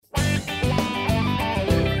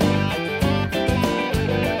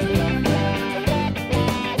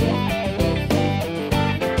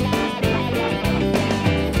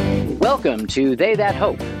Welcome to They That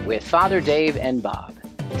Hope with Father Dave and Bob,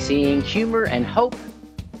 seeing humor and hope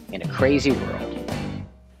in a crazy world.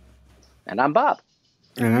 And I'm Bob.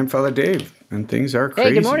 And I'm Father Dave, and things are crazy.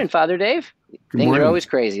 Hey, good morning, Father Dave. Things morning. are always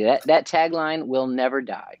crazy. That tagline will never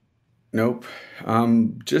die. Nope.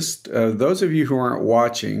 Just those of you who aren't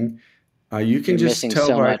watching, you can You're just missing tell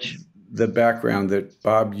so by much. the background that,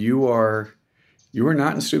 Bob, you are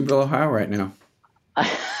not in Steubenville, Ohio right now.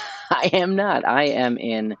 I am not. I am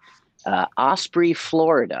in Osprey,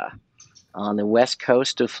 Florida, on the west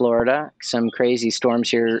coast of Florida. Some crazy storms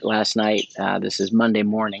here last night. This is Monday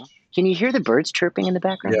morning. Can you hear the birds chirping in the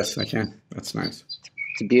background? Yes, I can. That's nice.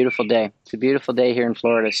 It's a beautiful day. It's a beautiful day here in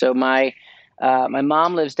Florida. So my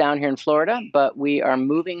mom lives down here in Florida, but we are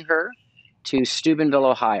moving her to Steubenville,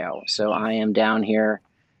 Ohio. So I am down here.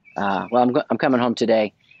 I'm coming home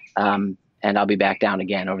today, and I'll be back down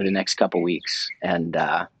again over the next couple weeks. And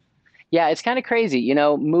yeah, it's kind of crazy. You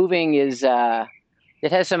know, moving is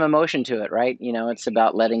it has some emotion to it, right? You know, it's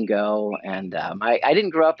about letting go. And I didn't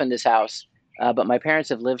grow up in this house, but my parents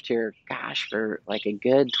have lived here, gosh, for like a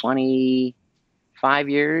good 25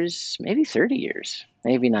 years, maybe 30 years,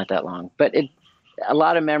 maybe not that long. But a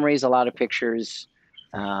lot of memories, a lot of pictures.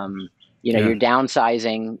 You're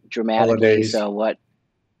downsizing dramatically. Holidays. So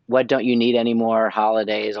what don't you need anymore?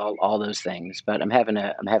 Holidays, all those things. But I'm having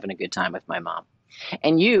a good time with my mom.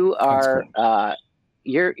 And you are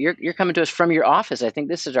you're coming to us from your office. I think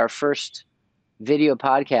this is our first video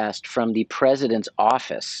podcast from the president's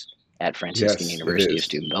office at Franciscan University of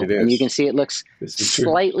Steubenville. And you can see it looks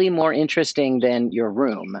slightly more interesting than your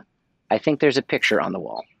room. I think there's a picture on the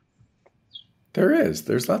wall. There is.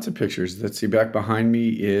 There's lots of pictures. Let's see. Back behind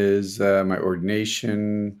me is my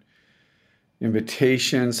ordination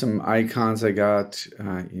invitation, some icons I got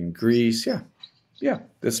in Greece. Yeah.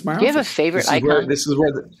 This is my office. Do you have a favorite icon? This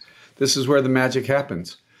is where the magic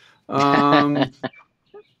happens. I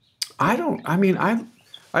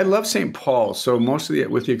love St. Paul. So with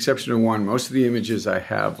the exception of one, most of the images I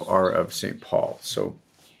have are of St. Paul. So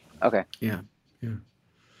okay. Yeah,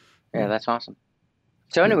 that's awesome.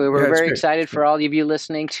 So anyway, we're very excited for all of you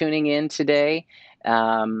listening, tuning in today,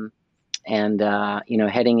 and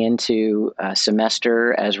heading into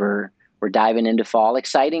semester as we're diving into fall.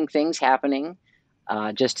 Exciting things happening.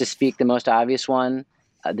 Just to speak the most obvious one,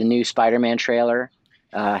 the new Spider-Man trailer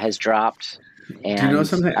has dropped. And do you know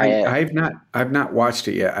something? I've not watched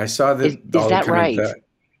it yet. I saw that. Is that right?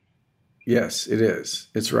 Yes, it is.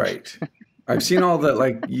 It's right. I've seen all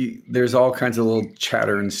the there's all kinds of little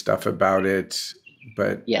chatter and stuff about it.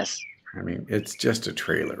 But yes, I mean, it's just a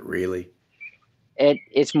trailer, really.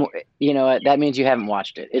 It's more, that means you haven't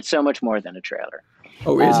watched it. It's so much more than a trailer.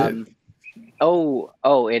 Oh, is it?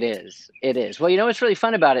 Oh, it is. It is. Well, what's really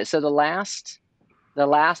fun about it? So the last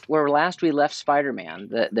we left Spider-Man,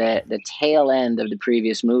 the tail end of the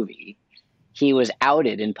previous movie, he was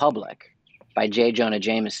outed in public by J. Jonah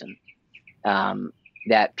Jameson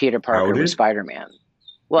that Peter Parker was Spider-Man.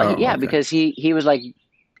 Well, okay. Because he was like,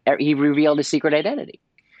 he revealed his secret identity.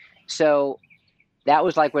 So that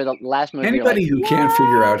was like where the last movie. Anybody who can't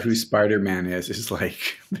figure out who Spider-Man is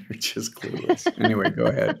like, they're just clueless. Anyway, go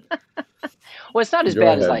ahead. Well, it's not as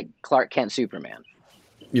bad as like Clark Kent Superman.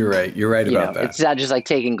 You're right. You're right about that. It's not just like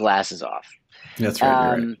taking glasses off. That's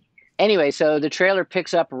right. You're right. Anyway, so the trailer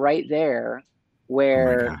picks up right there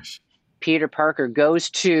where Peter Parker goes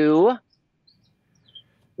to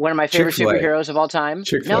one of my favorite superheroes of all time.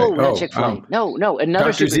 Chick-fil-A. No, not Chick-fil-A. No,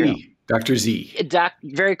 another superhero. Dr. Z.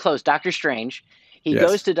 Very close. Doctor Strange. He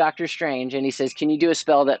goes to Doctor Strange and he says, "Can you do a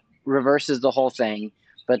spell that reverses the whole thing?"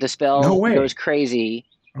 But the spell goes crazy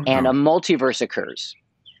and a multiverse occurs.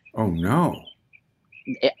 Oh, no.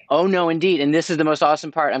 Oh, no, indeed. And this is the most awesome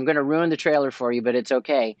part. I'm going to ruin the trailer for you, but it's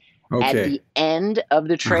okay. At the end of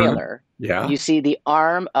the trailer, you see the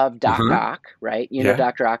arm of Doc Ock, right?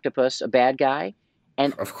 Dr. Octopus, a bad guy.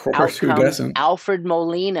 And of course, who doesn't? Alfred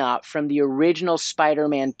Molina from the original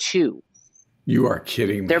Spider-Man 2. You are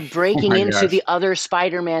kidding me. They're breaking into the other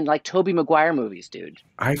Spider-Man, like Tobey Maguire movies, dude.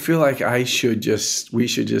 I feel like we should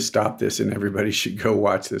just stop this and everybody should go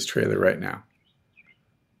watch this trailer right now.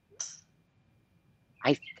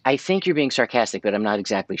 I think you're being sarcastic, but I'm not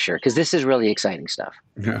exactly sure because this is really exciting stuff.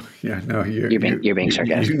 No, you're being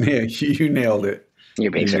sarcastic. You nailed it. You're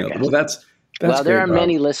being sarcastic. Well, that's there are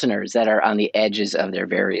many listeners that are on the edges of their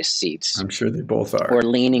various seats. I'm sure they both are. Or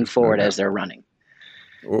leaning forward as they're running.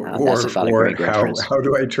 Or how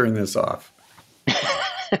do I turn this off?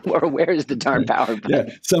 Or where's the darn power button?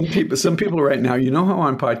 Yeah, some people right now, how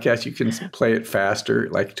on podcasts you can play it faster,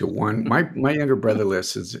 like to one. My younger brother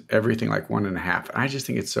listens everything like 1.5. I just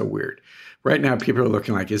think it's so weird. Right now, people are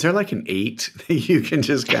looking like, is there like an 8 that you can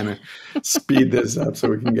just kind of speed this up so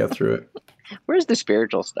we can get through it? Where's the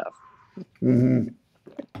spiritual stuff? Hmm.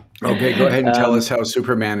 Okay, go ahead and tell us Um, how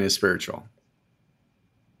Superman is spiritual.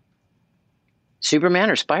 Superman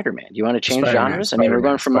or Spider-Man? Do you want to change Spider-Man, genres? I mean, we're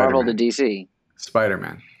going Spider-Man, from Marvel to Spider-Man, DC.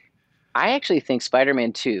 Spider-Man. I actually think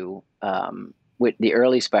Spider-Man 2, with the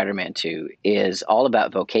early Spider-Man 2, is all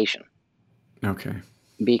about vocation Okay.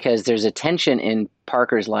 because there's a tension in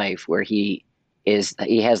Parker's life where he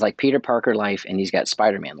has like Peter Parker life and he's got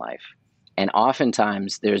Spider-Man life. And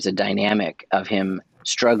oftentimes there's a dynamic of him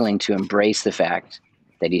struggling to embrace the fact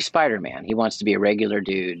that he's Spider-Man. He wants to be a regular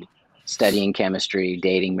dude studying chemistry,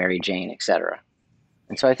 dating Mary Jane, etc.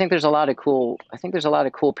 And so I think there's a lot of cool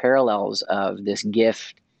parallels of this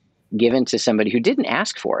gift given to somebody who didn't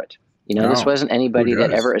ask for it. This No, wasn't who anybody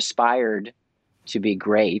that ever does? aspired to be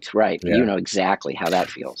great, right? You Yeah, know exactly how that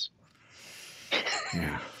feels.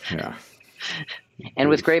 yeah, yeah. And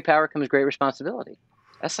with Agreed. great power comes great responsibility.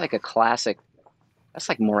 That's like a classic, that's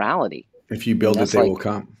like morality. If you I mean, build it, that's they will like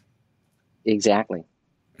come. exactly.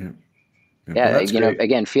 Yeah. Yeah. Well, Yeah, that's great.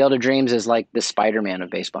 again, Field of Dreams is like the Spider-Man of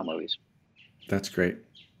baseball movies. That's great.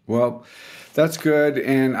 Well, that's good,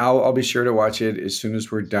 and I'll be sure to watch it as soon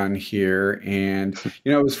as we're done here. And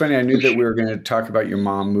it was funny. I knew that we were going to talk about your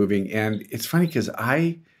mom moving, and it's funny because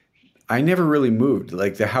I never really moved.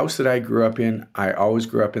 Like the house that I grew up in, I always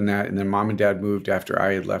grew up in that, and then mom and dad moved after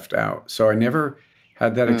I had left out. So I never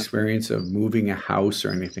had that Mm, experience of moving a house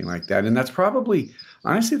or anything like that. And that's probably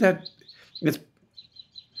honestly that it's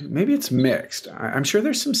maybe it's mixed. I'm sure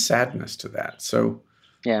there's some sadness to that. So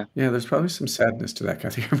yeah. yeah, there's probably some sadness to that kind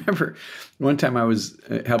of thing. I remember one time I was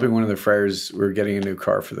helping one of the friars. We were getting a new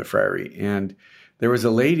car for the friary, and there was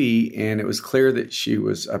a lady, and it was clear that she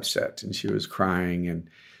was upset and she was crying.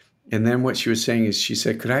 And then what she was saying is, she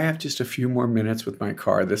said, "Could I have just a few more minutes with my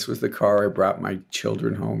car? This was the car I brought my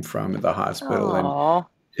children home from at the hospital, and Oh,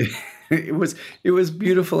 it was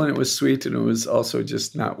beautiful and it was sweet, and it was also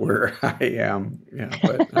just not where I am. Yeah,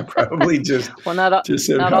 but I probably just well,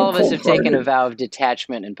 said not how all of us have taken a cold-hearted. vow of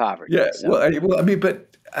detachment and poverty. Yeah, So well, I mean,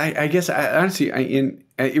 but I guess I honestly,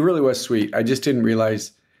 it really was sweet. I just didn't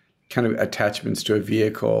realize kind of attachments to a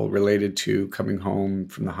vehicle related to coming home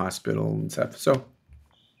from the hospital and stuff. So,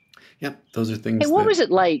 yeah, those are hey, things what that was it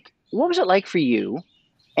like? What was it like for you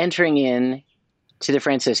entering in to the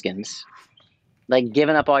Franciscans, like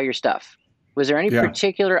giving up all your stuff? Was there any yeah,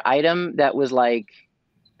 particular item that was like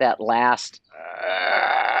that last,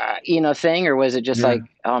 thing, or was it just yeah. like,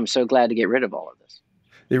 oh, I'm so glad to get rid of all of this?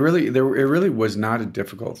 It really was not a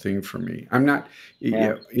difficult thing for me. I'm not, Yeah.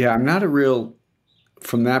 yeah, yeah, I'm not a real,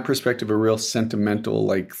 from that perspective, a real sentimental,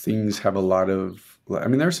 like things have a lot of, I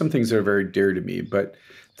mean, there are some things that are very dear to me, but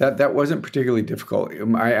that wasn't particularly difficult.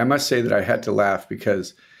 I must say that I had to laugh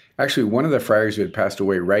because actually one of the friars who had passed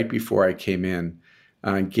away right before I came in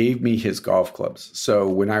gave me his golf clubs. So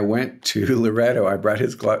when I went to Loretto, I brought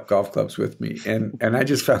his golf clubs with me, and I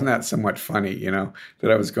just found that somewhat funny, that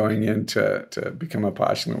I was going in to become a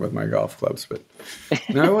postulant with my golf clubs. But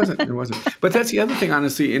no, it wasn't. It wasn't. But that's the other thing,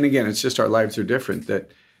 honestly. And again, it's just our lives are different.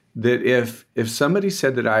 That if somebody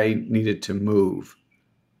said that I needed to move,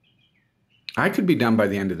 I could be done by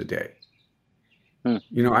the end of the day. Hmm.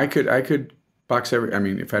 I could box every. I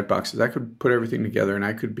mean, if I had boxes, I could put everything together, and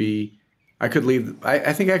I could be. I could leave.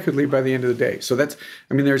 I think I could leave by the end of the day. So that's.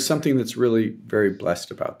 I mean, there's something that's really very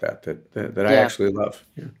blessed about that I Yeah. actually love.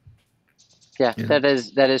 Yeah. Yeah. Yeah.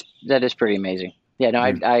 That is pretty amazing. Yeah. No,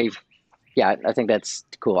 Yeah. I think that's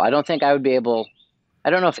cool. I don't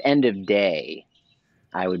know if end of day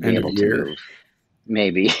I would be End of able to year. move.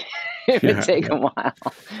 Maybe it would Yeah. take Yeah. a while,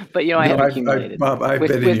 but I No, have I've accumulated. Bob, I've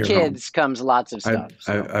With been in with your home. kids comes lots of I've, stuff.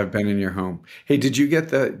 I've So I've been in your home. Hey, did you get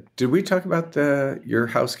did we talk about your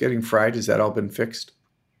house getting fried? Has that all been fixed?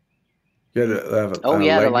 You had oh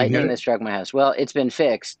yeah, the lightning hit lightning it? that struck my house. Well, it's been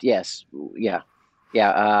fixed. Yes. Yeah.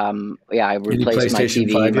 Yeah. Yeah. I Any replaced my PlayStation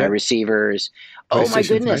TV, 5 my yet? receivers. Oh my PlayStation 5?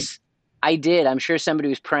 goodness. I did. I'm sure somebody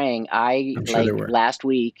was praying. I I'm sure there like were. last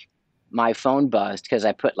week, my phone buzzed because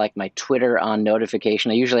I put like my Twitter on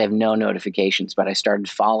notification. I usually have no notifications, but I started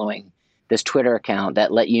following this Twitter account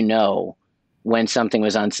that let you know when something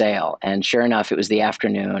was on sale. And sure enough, it was the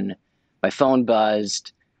afternoon. My phone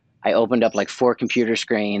buzzed. I opened up like four computer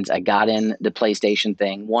screens. I got in the PlayStation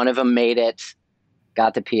thing. One of them made it.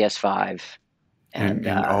 Got the PS5, and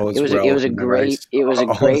And all it is was it well was a in the great rice. it was a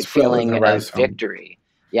All great is well in the feeling of rice home. victory.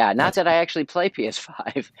 Yeah, not That's that I good. actually play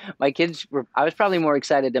PS5. My kids were. I was probably more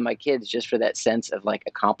excited than my kids just for that sense of like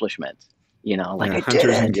accomplishment. Like Yeah, I did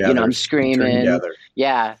hunters and it. I'm gatherers. Hunter and screaming. gather.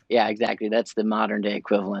 Yeah, yeah, exactly. That's the modern day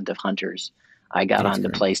equivalent of hunters. I got That's on the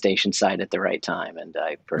great. PlayStation site at the right time, and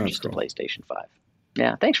I That's purchased a cool. PlayStation 5.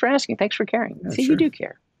 Yeah, thanks for asking. Thanks for caring. Yeah, See, you sure. do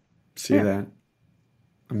care. See Yeah. that?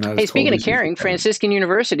 I'm not Hey, as cold speaking of as you think caring, I am. Franciscan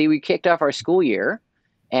University, we kicked off our school year,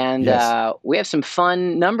 and Yes. we have some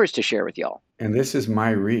fun numbers to share with y'all. And this is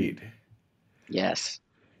my read. Yes.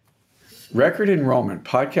 Record enrollment,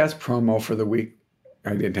 podcast promo for the week.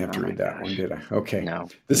 I didn't have to read that one, did I? Okay. No.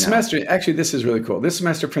 The No. semester, actually, this is really cool. This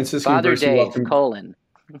semester, Franciscan Father University Dave, welcomed. colon.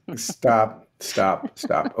 Stop.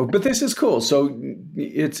 Oh, but this is cool. So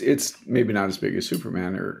it's maybe not as big as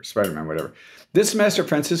Superman or Spider-Man, whatever. This semester,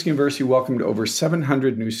 Franciscan University welcomed over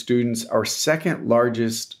 700 new students, our second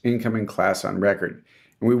largest incoming class on record.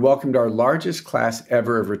 And we welcomed our largest class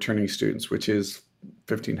ever of returning students, which is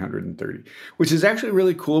 1,530, which is actually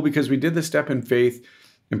really cool because we did the step in faith.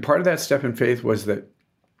 And part of that step in faith was that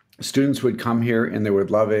students would come here and they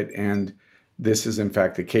would love it. And this is, in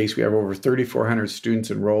fact, the case. We have over 3,400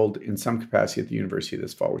 students enrolled in some capacity at the university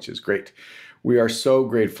this fall, which is great. We are so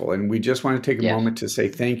grateful. And we just want to take a moment to say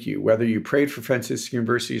thank you. Whether you prayed for Franciscan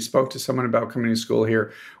University, spoke to someone about coming to school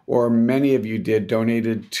here, or many of you did,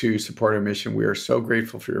 donated to support our mission, we are so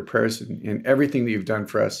grateful for your prayers and everything that you've done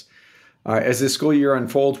for us. As this school year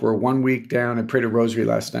unfolds, we're 1 week down. I prayed a rosary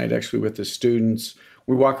last night, actually, with the students.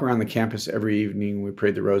 We walk around the campus every evening. We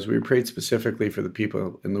prayed the rosary. We prayed specifically for the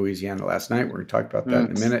people in Louisiana last night. We're going to talk about that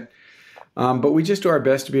in a minute. But we just do our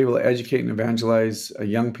best to be able to educate and evangelize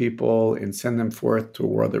young people and send them forth to a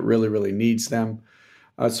world that really, really needs them.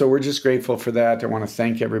 So we're just grateful for that. I want to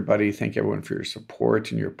thank everybody. Thank everyone for your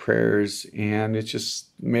support and your prayers. And it's just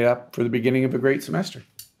made up for the beginning of a great semester.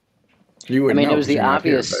 You wouldn't know it was the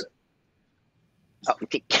obvious. Here,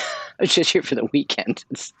 I was just here for the weekend.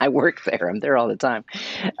 I work there. I'm there all the time.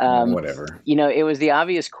 Whatever. It was the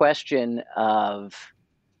obvious question of,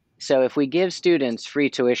 so if we give students free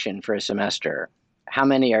tuition for a semester, how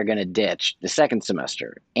many are going to ditch the second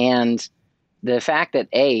semester? And the fact that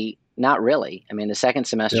not really. I mean, the second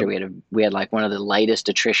semester we had like one of the lightest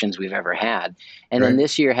attritions we've ever had. And then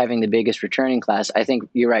this year having the biggest returning class, I think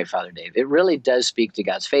you're right, Father Dave. It really does speak to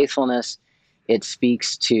God's faithfulness. It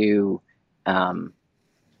speaks to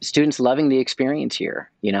students loving the experience here.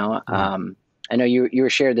 I know you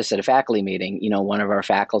shared this at a faculty meeting. One of our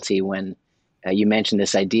faculty, when you mentioned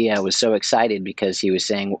this idea, was so excited because he was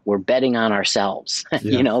saying, we're betting on ourselves.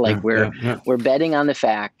 We're betting on the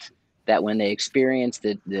fact that when they experience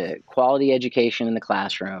the quality education in the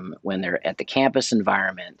classroom, when they're at the campus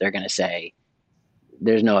environment, they're going to say,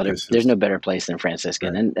 there's no better place than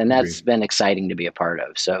Franciscan. Right. And that's been exciting to be a part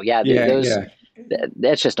of. So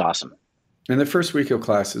that's just awesome. And the first week of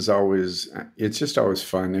class it's just always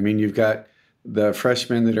fun. I mean, you've got the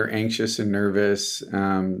freshmen that are anxious and nervous,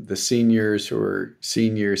 the seniors who are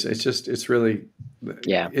seniors. It's just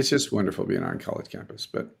wonderful being on college campus.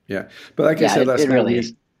 But like I said last night,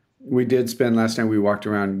 really we did spend last night, we walked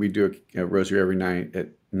around, we do a rosary every night at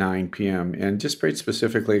 9 p.m. and just prayed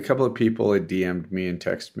specifically. A couple of people had DM'd me and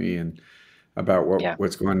texted me and about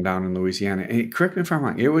what's going down in Louisiana. And correct me if I'm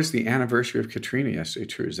wrong, it was the anniversary of Katrina yesterday,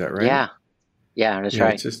 true. Is that right? Yeah, that's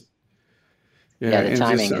right. It's just, the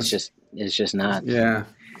timing is just nuts. Yeah,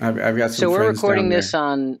 I've got some. So we're recording this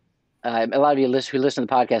on. A lot of you who listen to the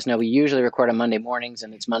podcast know we usually record on Monday mornings,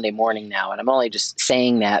 and it's Monday morning now. And I'm only just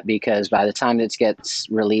saying that because by the time this gets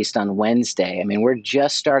released on Wednesday, I mean, we're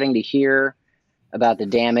just starting to hear about the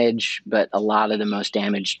damage, but a lot of the most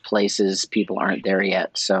damaged places, people aren't there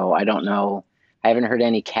yet. So I don't know. I haven't heard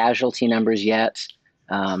any casualty numbers yet.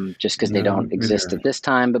 Just because they don't exist at this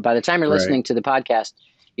time. But by the time you're listening to the podcast,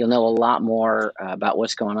 you'll know a lot more about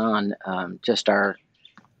what's going on. Just our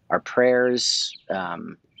prayers.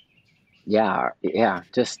 Just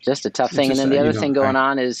a tough thing. And then the other thing going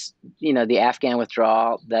on is, the Afghan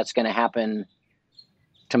withdrawal. That's going to happen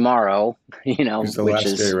tomorrow, which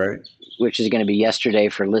is going to be yesterday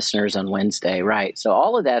for listeners on Wednesday. Right. So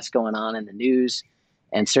all of that's going on in the news,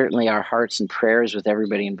 and certainly our hearts and prayers with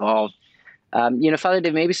everybody involved. Father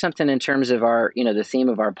Dave, maybe something in terms of our, the theme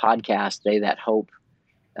of our podcast, They That Hope.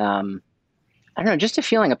 I don't know, just a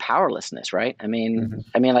feeling of powerlessness, right? I mean,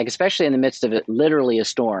 like, especially in the midst of it, literally a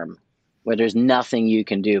storm where there's nothing you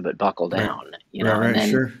can do but buckle down,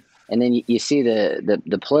 and then you see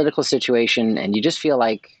the political situation and you just feel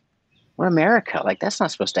like we're America. Like, that's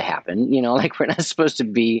not supposed to happen. Like, we're not supposed to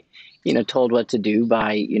be, told what to do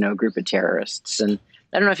by, a group of terrorists. And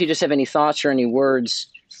I don't know if you just have any thoughts or any words,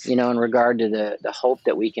 in regard to the hope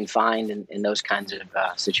that we can find in those kinds of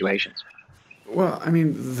situations. Well, I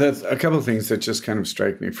mean, that's a couple of things that just kind of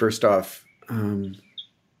strike me. First off,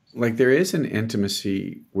 there is an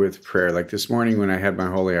intimacy with prayer. Like this morning when I had my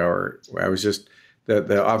holy hour, I was just,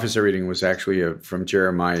 the officer reading was actually from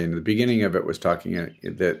Jeremiah, and the beginning of it was talking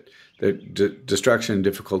that destruction and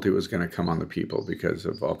difficulty was going to come on the people because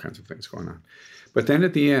of all kinds of things going on. But then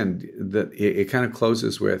at the end, it kind of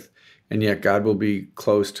closes with, and yet God will be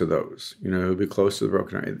close to those. He'll be close to the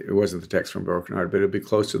brokenhearted. It wasn't the text from brokenhearted, but it'll be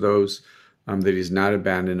close to those, that he's not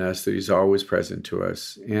abandoned us, that he's always present to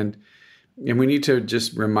us. And we need to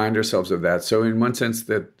just remind ourselves of that. So in one sense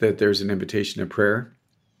that there's an invitation to prayer.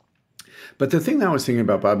 But the thing that I was thinking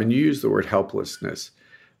about, Bob, and you used the word helplessness,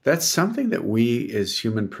 that's something that we as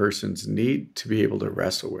human persons need to be able to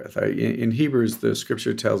wrestle with. In Hebrews, the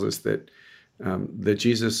scripture tells us that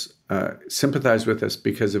Jesus sympathized with us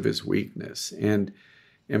because of his weakness. And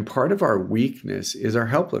part of our weakness is our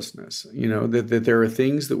helplessness, that there are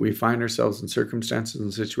things that we find ourselves in, circumstances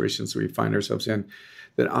and situations that we find ourselves in,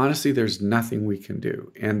 that honestly, there's nothing we can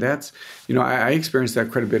do. And that's, I experienced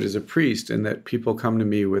that quite a bit as a priest, and that people come to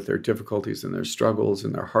me with their difficulties and their struggles,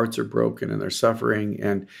 and their hearts are broken and they're suffering.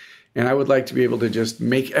 And I would like to be able to just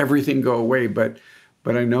make everything go away, but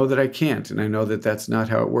I know that I can't. And I know that that's not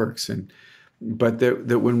how it works. But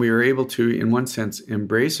that when we are able to, in one sense,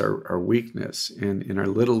 embrace our weakness and in our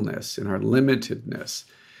littleness and our limitedness,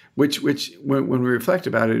 which when we reflect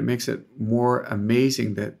about it, it makes it more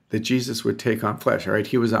amazing that Jesus would take on flesh, right?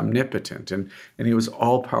 He was omnipotent and he was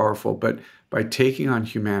all powerful, but by taking on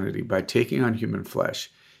humanity, by taking on human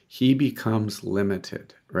flesh, he becomes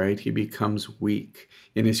limited, right? He becomes weak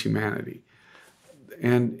in his humanity.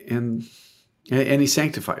 And he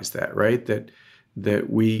sanctifies that, right? That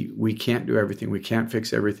we can't do everything. We can't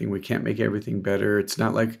fix everything. We can't make everything better. It's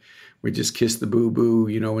not like we just kiss the boo-boo,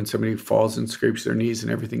 when somebody falls and scrapes their knees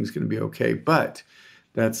and everything's going to be okay. But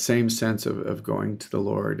that same sense of going to the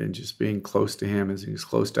Lord and just being close to him as he's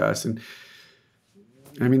close to us. And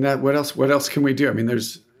I mean, what else can we do? I mean,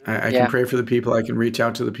 I can pray for the people. I can reach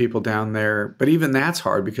out to the people down there. But even that's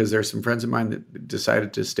hard because there's some friends of mine that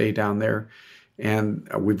decided to stay down there, and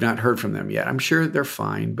we've not heard from them yet. I'm sure they're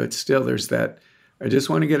fine, but still there's that. I just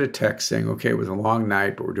want to get a text saying, okay, it was a long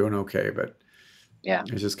night, but we're doing okay. But yeah,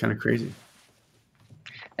 it's just kind of crazy.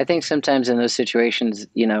 I think sometimes in those situations,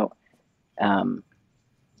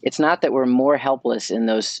 it's not that we're more helpless in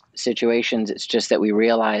those situations. It's just that we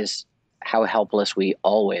realize how helpless we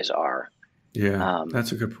always are. Yeah,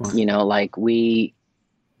 that's a good point. Like we.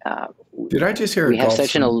 Did I just hear? We have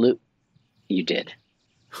such an You did.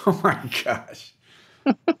 Oh my gosh!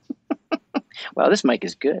 Wow, this mic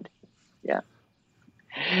is good. Yeah.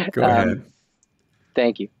 Go ahead.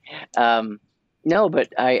 Thank you. No,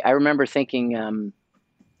 but I remember thinking,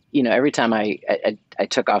 every time I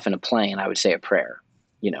took off in a plane, I would say a prayer,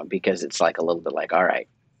 because it's like a little bit like, all right,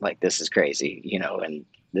 like this is crazy, and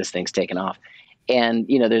this thing's taken off. And,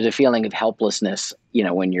 there's a feeling of helplessness,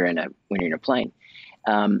 when you're in a plane.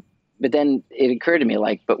 But then it occurred to me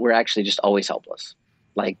but we're actually just always helpless.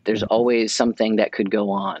 Like there's always something that could go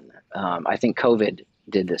on. I think COVID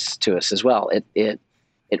did this to us as well.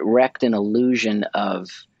 It wrecked an illusion of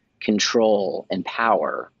control and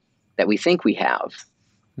power that we think we have.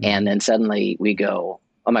 And then suddenly we go,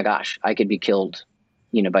 oh my gosh, I could be killed,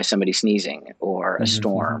 by somebody sneezing or a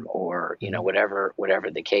storm or, whatever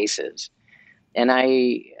the case is. And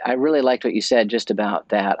I really liked what you said just about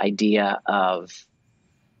that idea of,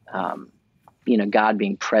 God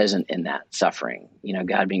being present in that suffering,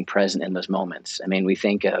 God being present in those moments. I mean, we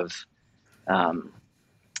think of,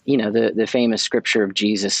 the famous scripture of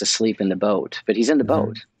Jesus asleep in the boat, but he's in the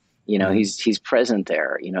boat, he's present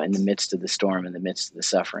there, in the midst of the storm, in the midst of the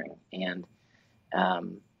suffering.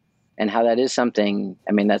 And how that is something,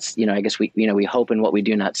 I mean, that's, I guess we hope in what we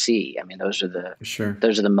do not see. I mean, those are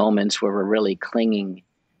the moments where we're really clinging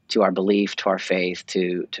to our belief, to our faith,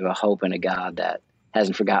 to a hope in a God that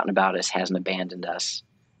hasn't forgotten about us, hasn't abandoned us,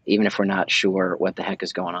 even if we're not sure what the heck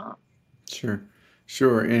is going on.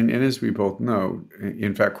 Sure. And as we both know,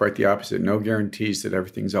 in fact, quite the opposite. No guarantees that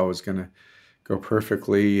everything's always going to go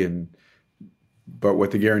perfectly. But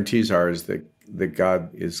what the guarantees are is that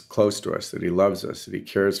God is close to us, that he loves us, that he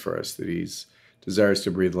cares for us, that he desires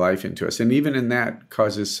to breathe life into us. And even in that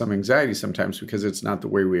causes some anxiety sometimes because it's not the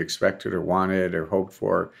way we expected or wanted or hoped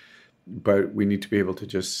for. But we need to be able to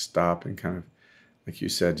just stop and kind of, like you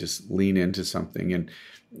said, just lean into something. And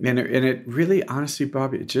it really, honestly,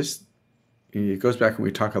 Bob, it goes back, and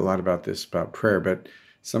we talk a lot about this, about prayer, but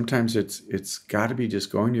sometimes it's got to be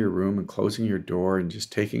just going to your room and closing your door and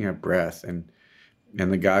just taking a breath. And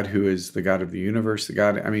the God who is the God of the universe, the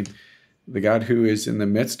God who is in the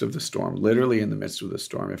midst of the storm, literally in the midst of the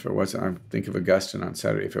storm. If it wasn't, I think of Augustine on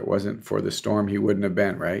Saturday, if it wasn't for the storm, he wouldn't have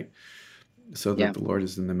been, right? so Yeah. that the Lord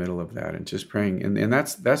is in the middle of that, and just praying. And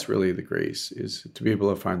that's really the grace, is to be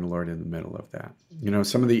able to find the Lord in the middle of that.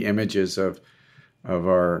 Some of the images of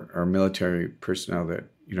our military personnel that,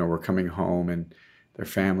 were coming home and their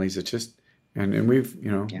families, it just, and we've,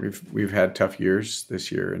 Yeah. we've had tough years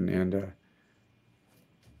this year,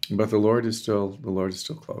 but the Lord is still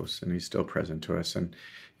close, and he's still present to us.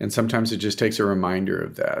 And sometimes it just takes a reminder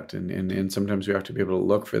of that. And sometimes we have to be able to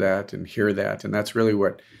look for that and hear that. And that's really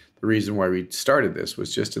what the reason why we started this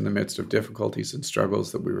was, just in the midst of difficulties and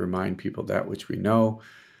struggles, that we remind people that which we know,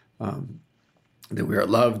 that we are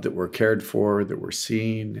loved, that we're cared for, that we're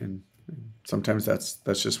seen. And sometimes that's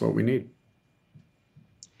just what we need.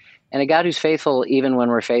 And a God who's faithful even when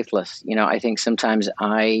we're faithless. I think sometimes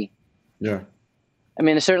Yeah.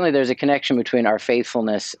 Certainly there's a connection between our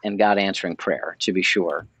faithfulness and God answering prayer, to be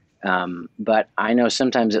sure. But I know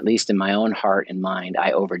sometimes, at least in my own heart and mind,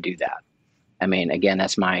 I overdo that. Again,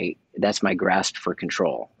 that's my grasp for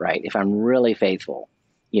control, right? If I'm really faithful,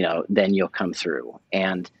 then you'll come through.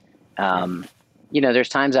 And, there's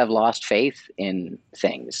times I've lost faith in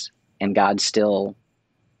things, and God still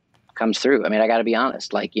comes through. I got to be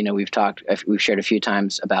honest. We've shared a few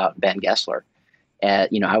times about Ben Gessler.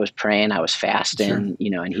 I was praying, I was fasting, Sure.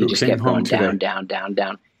 And he Who just came kept going home today?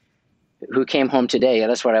 down. Who came home today? Yeah,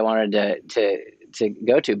 that's what I wanted to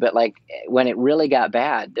go to. But when it really got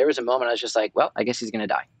bad, there was a moment I was just like, well, I guess he's going to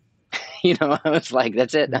die. I was like,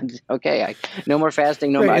 that's it. Okay. No more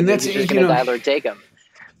fasting. No Right, more. and He's that's, just going to die. Lord, take him.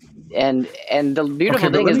 And the okay, beautiful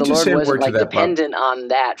but thing let is me the just Lord say a wasn't word to that, Bob. dependent on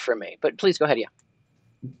that for me. But please go ahead. Yeah.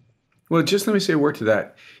 Well, just let me say a word to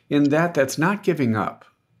that. In that's not giving up.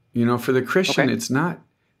 For the Christian, Okay. it's not.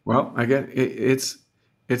 Well, I get it,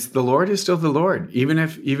 it's the Lord is still the Lord, even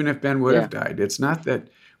if Ben would have died. It's not that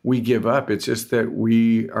we give up. It's just that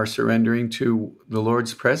we are surrendering to the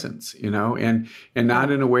Lord's presence, and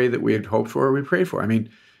not in a way that we had hoped for or we prayed for.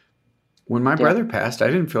 When my brother passed, I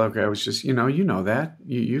didn't feel like I was just, you know that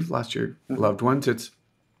you've lost your loved ones. It's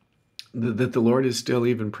that the Lord is still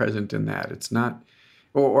even present in that. It's not,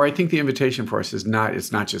 or I think the invitation for us is not.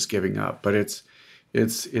 It's not just giving up, but it's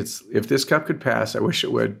if this cup could pass, I wish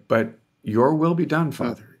it would, but your will be done,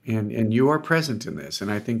 Father, and you are present in this. And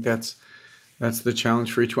I think that's the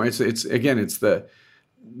challenge for each one. It's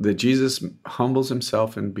the Jesus humbles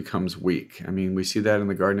himself and becomes weak. We see that in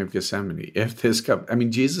the Garden of Gethsemane. If this cup,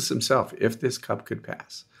 Jesus himself, if this cup could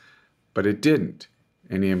pass, but it didn't,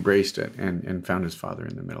 and he embraced it and found his Father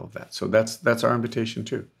in the middle of that. So that's our invitation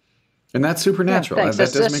too, and that's supernatural. Yeah, thanks.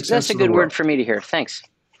 That does make sense. That's a good word for me to hear. Thanks.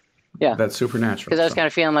 Yeah, that's supernatural. Because I was kind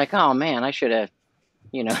of feeling like, oh man, I should have,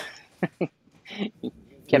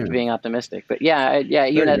 kept being optimistic. But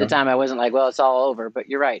even at the time, I wasn't like, well, it's all over. But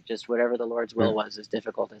you're right. Just whatever the Lord's will was, as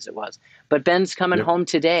difficult as it was. But Ben's coming home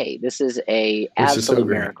today. This is a absolute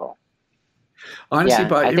miracle. Honestly,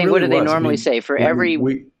 but I think really what do they normally say? For every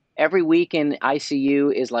week in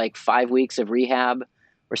ICU is like 5 weeks of rehab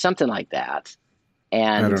or something like that.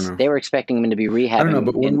 And they were expecting him to be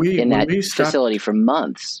rehabbing in that facility for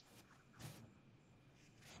months.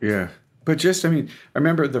 Yeah. But just, I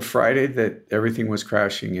remember the Friday that everything was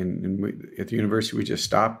crashing, and at the university, we just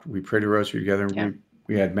stopped. We prayed a rosary together, and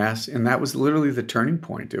we had Mass, and that was literally the turning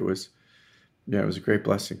point. It was a great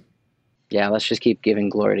blessing. Yeah, let's just keep giving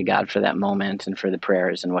glory to God for that moment and for the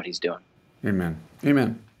prayers and what he's doing. Amen.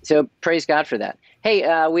 Amen. So praise God for that.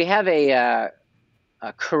 Hey, we have a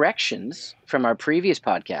corrections from our previous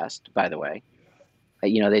podcast, by the way.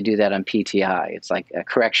 They do that on PTI. It's like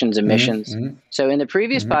corrections omissions. Mm-hmm. So in the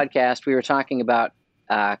previous podcast, we were talking about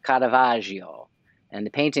Caravaggio and the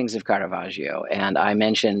paintings of Caravaggio. And I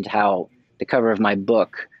mentioned how the cover of my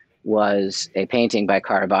book was a painting by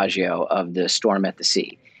Caravaggio of the Storm at the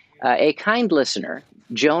Sea. A kind listener,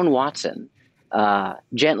 Joan Watson,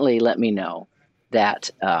 gently let me know that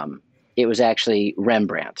it was actually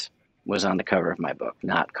Rembrandt was on the cover of my book,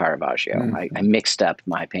 not Caravaggio. I mixed up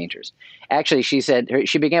my painters. Actually,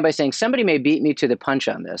 she began by saying, somebody may beat me to the punch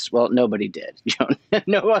on this. Well, nobody did, Joan.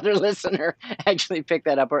 No other listener actually picked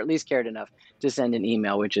that up, or at least cared enough to send an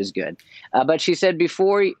email, which is good. But she said,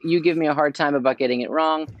 before you give me a hard time about getting it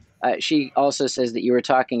wrong, she also says that you were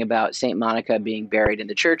talking about St. Monica being buried in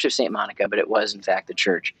the Church of St. Monica, but it was, in fact, the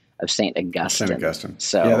Church of St. Augustine. St. Augustine.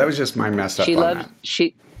 So yeah, that was just my mess up on that.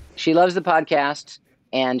 She loves the podcast.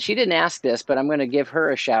 And she didn't ask this, but I'm going to give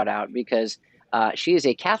her a shout out because she is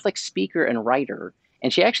a Catholic speaker and writer.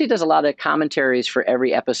 And she actually does a lot of commentaries for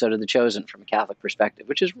every episode of The Chosen from a Catholic perspective,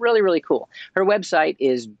 which is really, really cool. Her website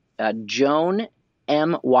is Joan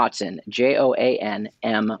M. Watson,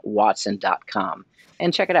 JOANM Watson.com.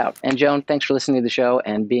 And check it out. And Joan, thanks for listening to the show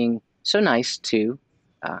and being so nice to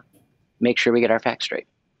make sure we get our facts straight.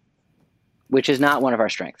 which is not one of our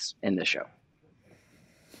strengths in this show.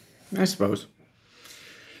 I suppose.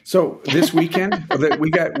 So this weekend, we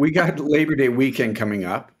got Labor Day weekend coming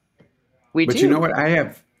up. But you know what? I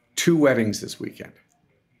have 2 weddings this weekend.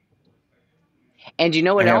 And you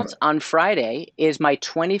know what else? On Friday is my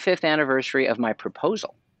 25th anniversary of my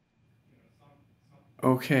proposal.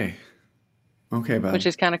 Okay, bud. Which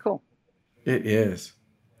is kind of cool. It is.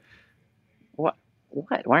 What?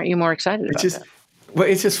 Why aren't you more excited about that? Well,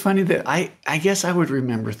 it's just funny that I guess I would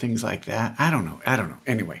remember things like that. I don't know.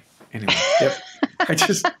 Anyway. Yep. I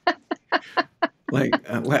just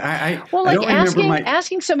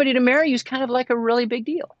asking somebody to marry you is kind of like a really big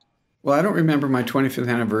deal. Well, I don't remember my 25th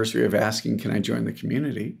anniversary of asking, can I join the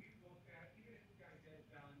community?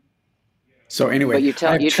 So anyway, but you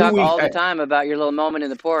talk all the time about your little moment in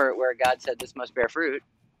the port where God said this must bear fruit.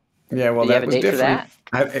 Yeah, well, that was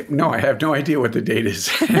different. No, I have no idea what the date is.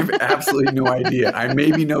 I have absolutely no idea. I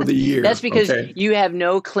maybe know the year. That's because you have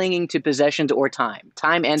no clinging to possessions or time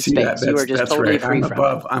and space. You are just totally free from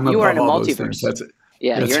it. You are in a multiverse.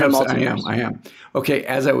 You're in a multiverse. I am. Okay,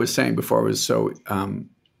 as I was saying before, I was so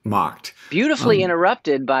mocked. Beautifully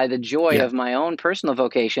interrupted by the joy of my own personal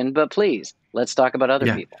vocation, but please, let's talk about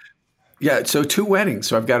other people. Yeah, so 2 weddings.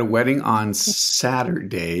 So I've got a wedding on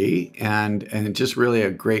Saturday, and just really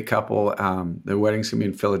a great couple. The wedding's going to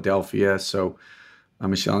be in Philadelphia, so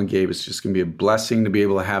Michelle and Gabe, it's just going to be a blessing to be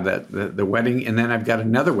able to have the wedding. And then I've got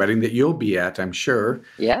another wedding that you'll be at, I'm sure.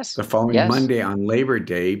 Yes. The following Monday on Labor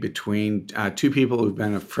Day between 2 people who've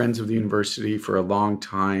been friends of the university for a long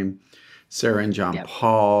time, Sarah and John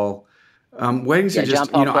Paul. Weddings are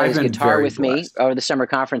just, John Paul plays I've been guitar very with blessed. me over the summer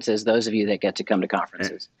conferences, those of you that get to come to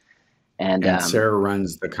conferences. And Sarah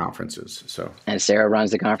runs the conferences.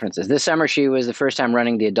 This summer, she was the first time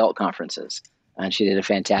running the adult conferences, and she did a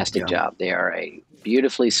fantastic job. They are a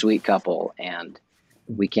beautifully sweet couple, and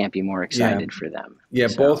we can't be more excited for them. Yeah,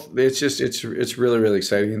 both. It's really, really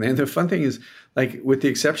exciting. And the fun thing is, like, with the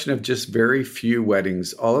exception of just very few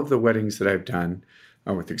weddings, all of the weddings that I've done,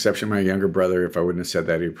 with the exception of my younger brother, if I wouldn't have said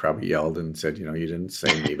that, he'd probably yelled and said, you didn't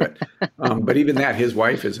say me. But even that, his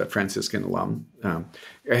wife is a Franciscan alum.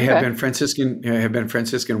 Have been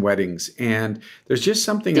Franciscan weddings, and there's just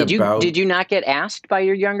something about. Did you not get asked by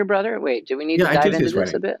your younger brother? Wait, do we need to dive into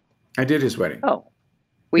this a bit? I did his wedding. Oh,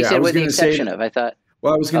 we said with the exception of. I thought.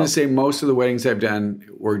 Well, I was going to say most of the weddings I've done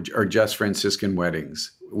are just Franciscan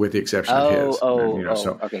weddings, with the exception of his.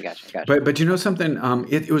 Okay, gotcha. But you know something?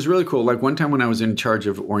 It was really cool. Like one time when I was in charge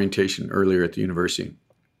of orientation earlier at the university,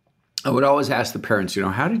 I would always ask the parents,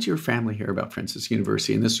 how did your family hear about Franciscan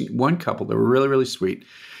University? And this one couple, they were really, really sweet.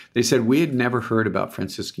 They said, we had never heard about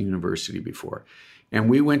Franciscan University before. And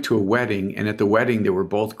we went to a wedding, and at the wedding, they were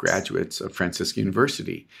both graduates of Franciscan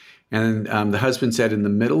University. And the husband said in the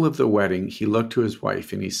middle of the wedding, he looked to his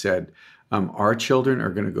wife and he said, our children are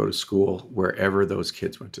going to go to school wherever those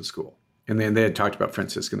kids went to school. And then they had talked about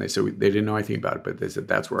Franciscan. They said they didn't know anything about it, but they said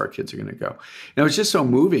that's where our kids are going to go. And it was just so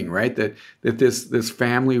moving, right? That this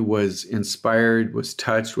family was inspired, was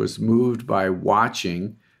touched, was moved by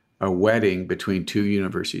watching a wedding between 2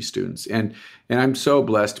 university students. And I'm so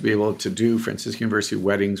blessed to be able to do Franciscan University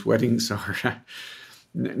weddings. Weddings are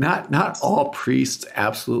not all priests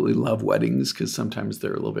absolutely love weddings, because sometimes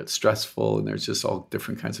they're a little bit stressful and there's just all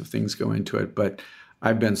different kinds of things go into it. But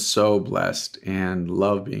I've been so blessed and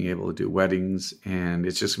love being able to do weddings, and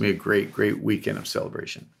it's just going to be a great, great weekend of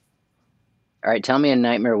celebration. All right, tell me a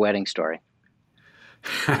nightmare wedding story.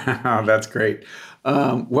 That's great.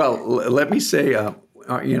 Well, let me say,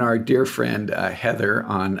 our dear friend Heather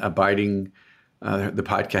on Abiding, the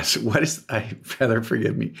podcast. What is Heather?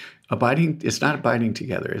 Forgive me. Abiding. It's not Abiding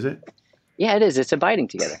Together, is it? Yeah, it is. It's Abiding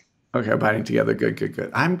Together. Okay, Abiding Together. Good.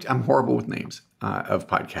 I'm horrible with names of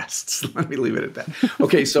podcasts. Let me leave it at that.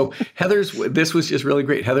 Okay, so this was just really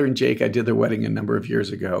great. Heather and Jake, I did their wedding a number of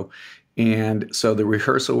years ago. And so the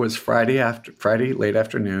rehearsal was Friday late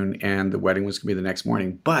afternoon, and the wedding was going to be the next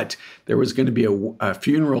morning. But there was going to be a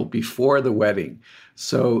funeral before the wedding.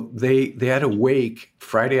 So they had a wake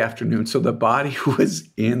Friday afternoon. So the body was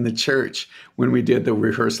in the church when we did the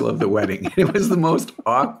rehearsal of the wedding. It was the most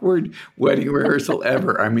awkward wedding rehearsal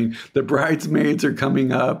ever. I mean, the bridesmaids are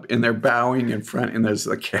coming up and they're bowing in front, and there's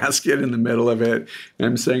a casket in the middle of it. And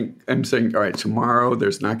I'm saying, all right, tomorrow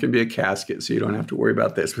there's not going to be a casket, so you don't have to worry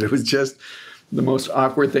about this. But it was just the most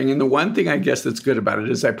awkward thing. And the one thing I guess that's good about it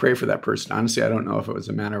is I pray for that person. Honestly, I don't know if it was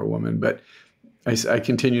a man or a woman, but I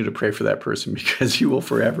continue to pray for that person, because you will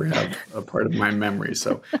forever have a part of my memory.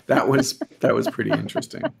 So that was pretty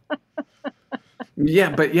interesting.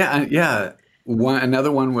 Yeah.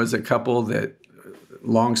 Another one was a couple that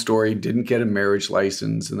long story, didn't get a marriage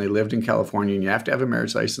license, and they lived in California, and you have to have a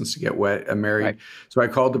marriage license to get married. Right. So I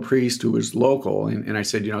called the priest who was local, and I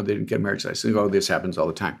said, they didn't get a marriage license. They go, oh, this happens all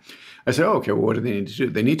the time. I said, oh, okay, well, what do they need to do?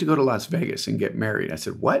 They need to go to Las Vegas and get married. I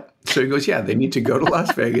said, what? So he goes, yeah, they need to go to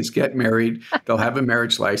Las Vegas, get married. They'll have a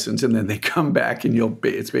marriage license, and then they come back, and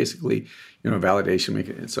it's basically,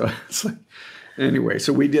 validation. So it's like, anyway,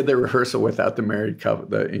 so we did the rehearsal without the married couple,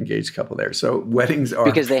 the engaged couple there. So weddings are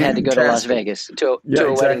because they had to go to Las Vegas to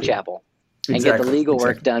a wedding chapel and get the legal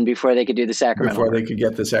work done before they could do the sacramental work. They could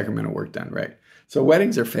get the sacramental work done, right? So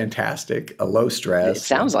weddings are fantastic, a low stress. It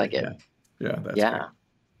sounds like it. Yeah, that's yeah. Great.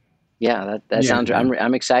 Yeah, that sounds.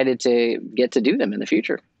 I'm excited to get to do them in the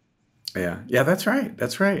future. Yeah, that's right.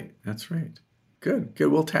 Good.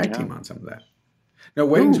 We'll tag team on some of that. No,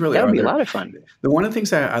 weddings really that would be a lot of fun. One of the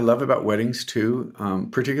things I love about weddings too,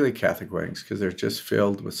 particularly Catholic weddings, because they're just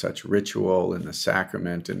filled with such ritual and the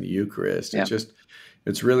sacrament and the Eucharist. Yeah.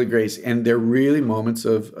 It's really great, and they're really moments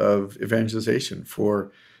of evangelization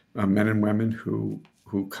for men and women who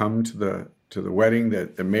come to the wedding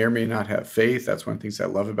that may or may not have faith. That's one of the things I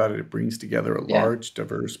love about it. It brings together a large,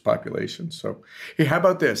 diverse population. So, hey, how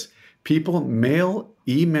about this? People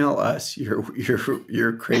email us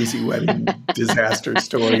your crazy wedding disaster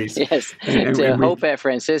stories. Yes, to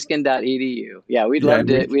hope@franciscan.edu. Yeah, we'd love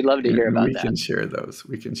to hear about that. We can share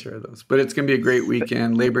those. But it's going to be a great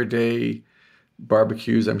weekend. Labor Day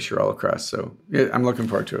barbecues, I'm sure, all across. So I'm looking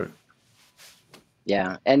forward to it.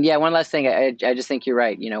 Yeah, and one last thing. I just think you're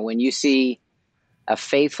right. When you see a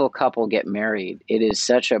faithful couple get married, it is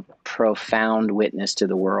such a profound witness to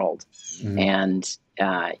the world, and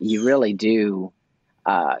you really do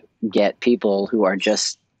get people who are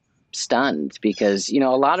just stunned because, a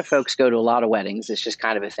lot of folks go to a lot of weddings. It's just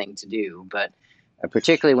kind of a thing to do. But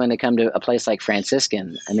particularly when they come to a place like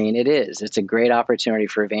Franciscan, it's a great opportunity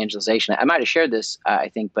for evangelization. I might have shared this, I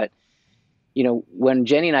think, but, when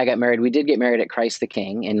Jenny and I got married, we did get married at Christ the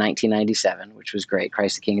King in 1997, which was great.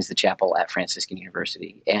 Christ the King is the chapel at Franciscan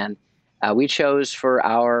University. And we chose for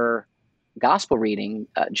our gospel reading,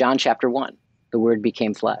 John chapter 1. The Word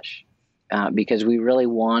became flesh, because we really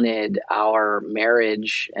wanted our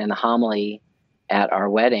marriage and the homily at our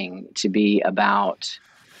wedding to be about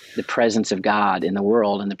the presence of God in the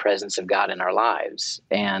world and the presence of God in our lives.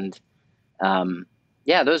 And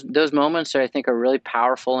those moments I think are really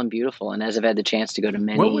powerful and beautiful. And as I've had the chance to go to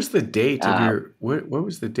many. What was the date of your? What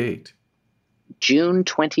was the date? June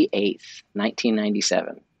 28th,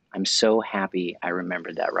 1997. I'm so happy I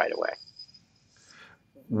remembered that right away.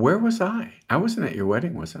 Where was I? I wasn't at your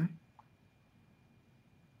wedding, was I?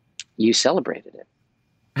 You celebrated it.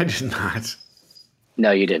 I did not.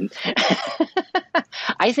 No, you didn't.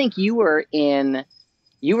 I think you were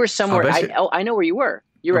somewhere. I know where you were.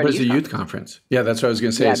 You were at a youth conference. Yeah, that's what I was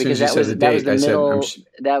going to say. Yeah, as soon as you said the date,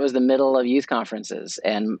 that was the middle of youth conferences.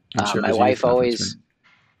 And my wife always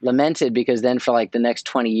lamented because then for like the next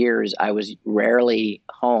 20 years, I was rarely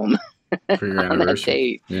home. For your on that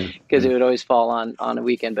date, because it would always fall on a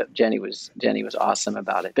weekend. But Jenny was awesome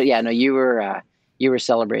about it. But you were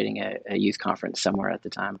celebrating a youth conference somewhere at the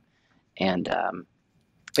time, and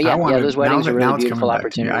those weddings are really beautiful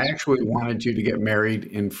opportunities. I actually wanted you to get married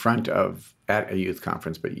in front of at a youth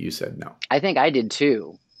conference, but you said no. I think I did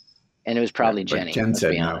too, and it was probably Jenny. Jen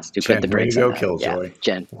said no. Who put the brakes on that. Killjoy. Yeah,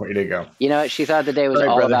 Jen, way to go. She thought the day was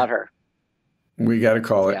all about her. We got to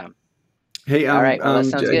call it. Yeah. Hey, all right. Well, that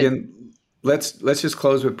sounds again. Good. Let's just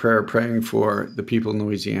close with prayer, praying for the people in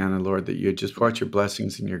Louisiana, Lord, that you just pour out your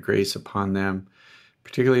blessings and your grace upon them,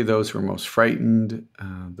 particularly those who are most frightened,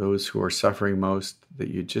 those who are suffering most, that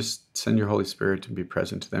you just send your Holy Spirit to be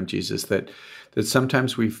present to them, Jesus, that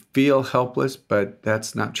sometimes we feel helpless, but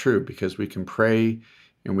that's not true because we can pray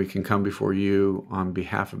and we can come before you on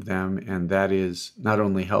behalf of them, and that is not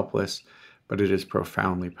only helpless, but it is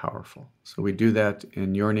profoundly powerful. So we do that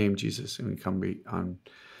in your name, Jesus, and we come on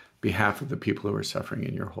behalf of the people who are suffering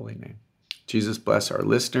in your holy name. Jesus, bless our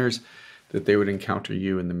listeners, that they would encounter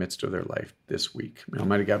you in the midst of their life this week. May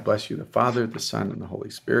Almighty God bless you, the Father, the Son, and the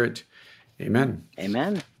Holy Spirit. Amen.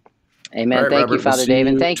 Amen. Right, thank Robert, you, Father Dave.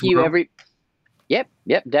 And thank tomorrow. you,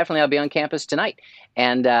 Yep, definitely. I'll be on campus tonight.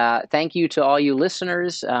 And thank you to all you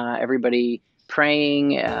listeners, everybody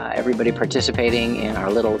praying, everybody participating in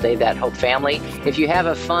our little Day That Hope family. If you have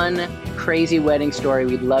a fun, crazy wedding story,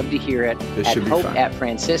 we'd love to hear it at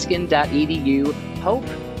hope@franciscan.edu,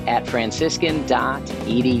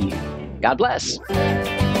 hope@franciscan.edu. God bless.